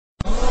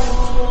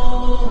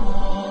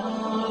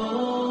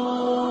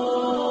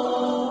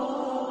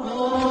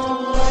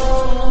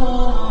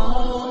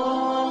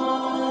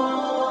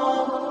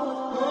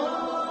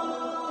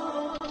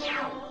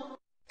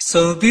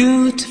So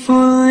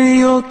beautiful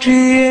your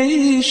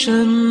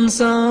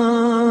creations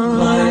are,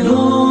 my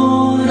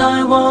Lord,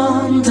 I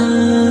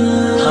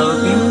wonder how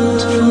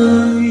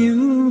beautiful you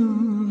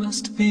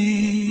must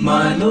be,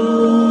 my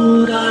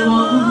Lord, I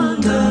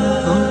wonder,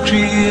 O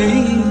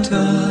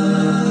Creator,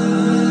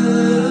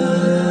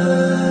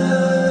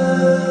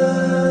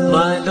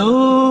 my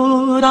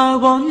Lord, I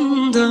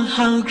wonder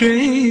how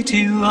great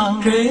you are,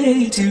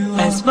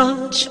 as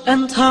much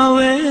and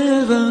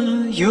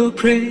however your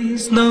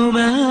praise no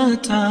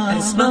matter,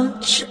 as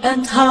much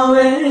and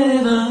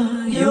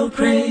however your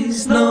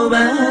praise no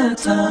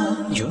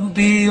matter, you're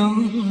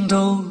beyond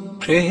all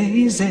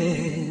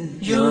praises,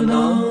 you're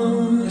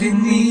not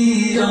in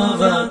need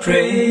of our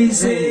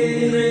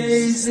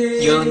praises,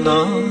 you're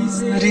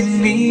not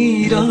in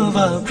need of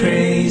our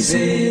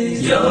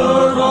praises, Ya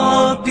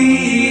Rabbi,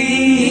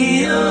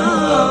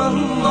 Ya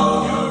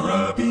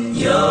Allah,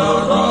 Ya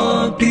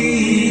Rabbi,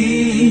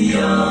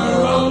 Ya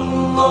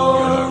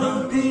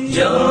Allah,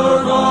 Ya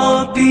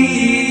Rabbi,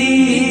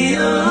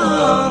 Ya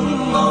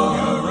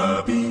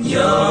Allah,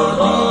 Ya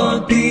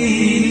Rabbi,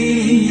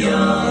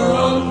 Ya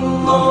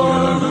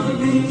Allah,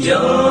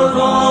 Ya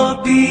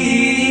Rabbi,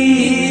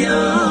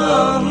 Ya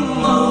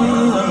Allah,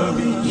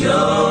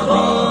 Ya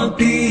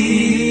Rabbi,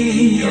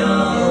 Ya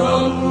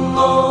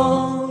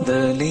Allah.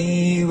 The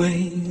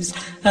leeways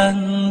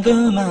and the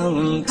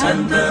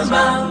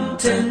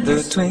mountain,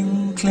 the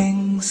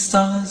twinkling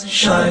stars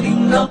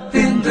shining up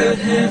in the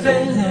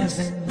heavens,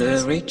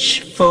 the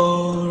rich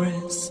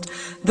forest,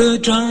 the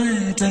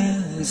dry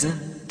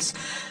deserts,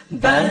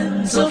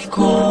 bands of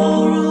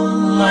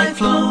coral like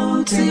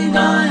floating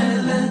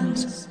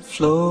islands,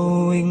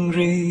 flowing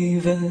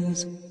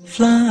rivers,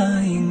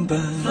 flying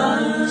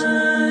birds,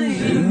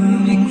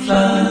 blooming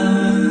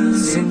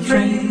flowers in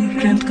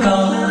fragrant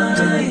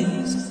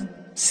gardens,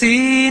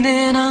 seen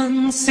and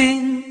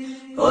unseen,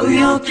 all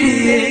your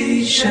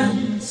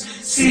creations,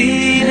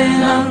 seen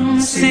and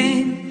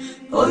unseen,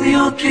 all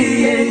your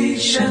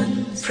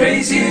creations,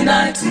 praise you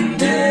night and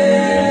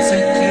day,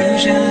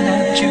 seclusion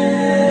and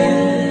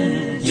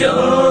union. Ya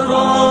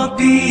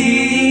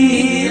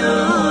Rabbi, Ya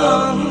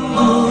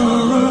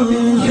Allah,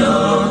 Ya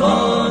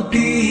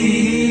Rabbi,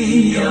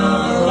 Ya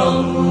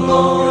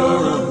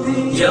Allah,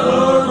 Ya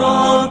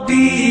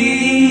Rabbi,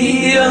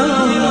 Ya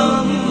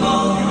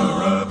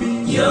Allah,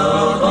 Ya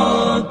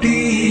Rabbi,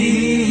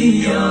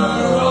 Ya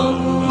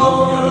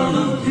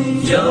Allah,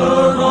 Ya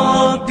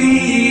Rabbi,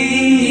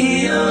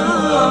 Ya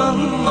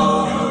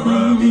Allah,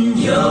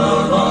 Ya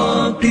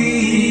Rabbi,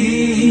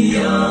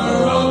 Ya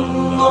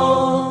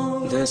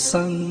Allah. The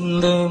sun,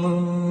 the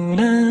moon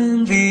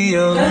and the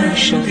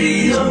ocean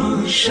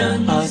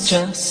are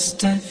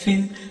just a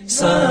few,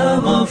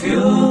 some of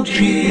your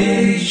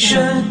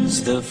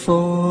creations. The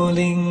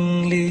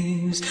falling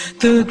leaves,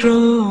 the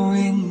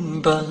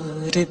growing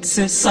bud, it's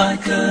a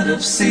cycle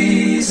of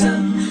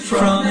season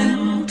from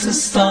end to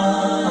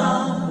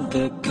start.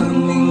 The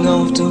coming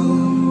of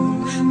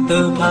dawn,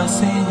 the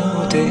passing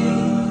of day,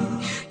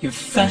 you've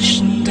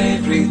fashioned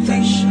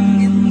everything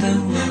in the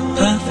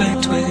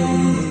perfect way.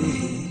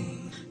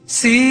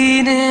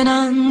 Seen and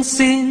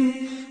unseen,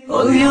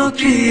 all your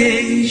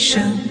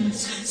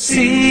creations,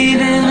 seen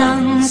and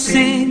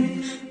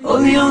unseen,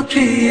 all your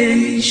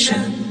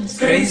creations,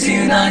 praise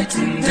you night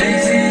and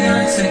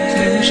day,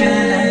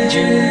 seclusion and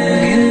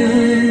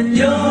union.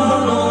 Ya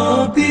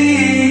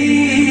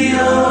Rabbi,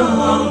 Ya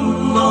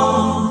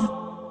Allah,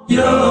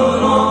 Ya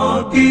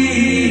Rabbi,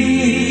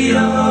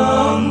 Ya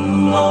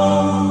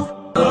Allah,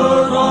 Ya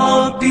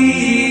Rabbi,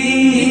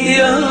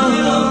 Ya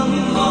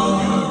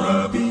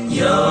Allah,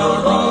 Ya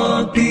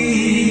Rabbi,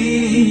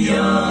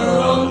 Ya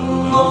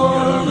Allah,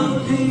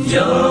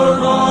 Ya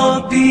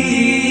Rabbi,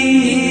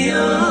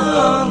 Ya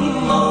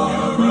Allah,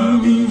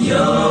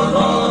 Ya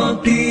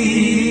Rabbi,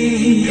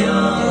 Ya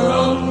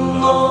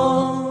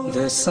Allah.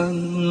 The sun,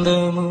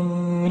 the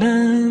moon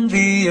and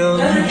the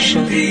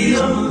ocean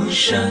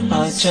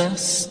are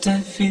just a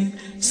few,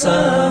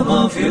 some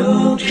of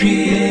your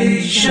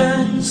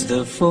creations.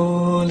 The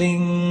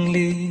falling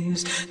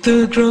leaves,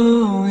 the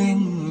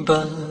growing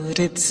bud,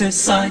 it's a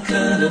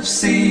cycle of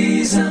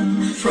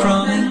season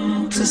from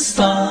end to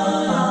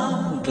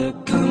start. The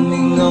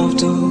coming of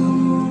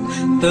dawn,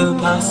 the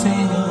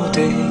passing of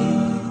day,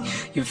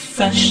 you've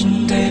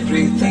fashioned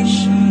everything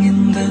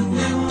in the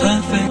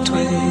perfect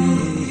way.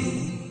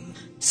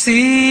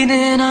 Seen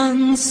and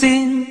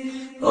unseen,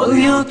 all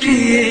your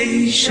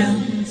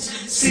creations,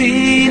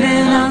 seen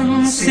and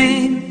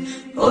unseen,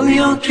 all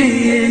your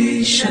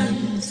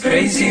creations,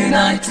 praise you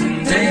night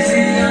and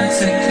day,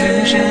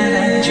 seclusion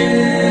and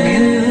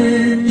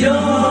union. Ya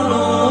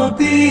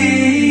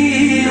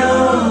Rabbi, Ya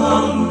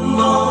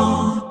Allah,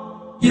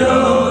 Ya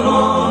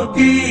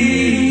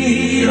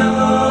Rabbi, Ya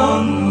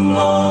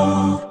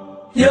Allah,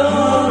 Ya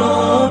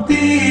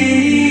Rabbi,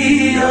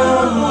 Ya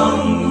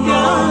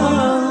Allah,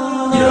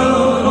 Ya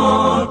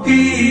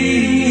Rabbi,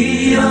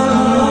 Ya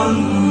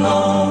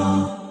Allah,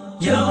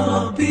 Ya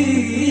Rabbi,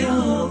 Ya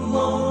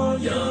Allah,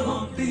 Ya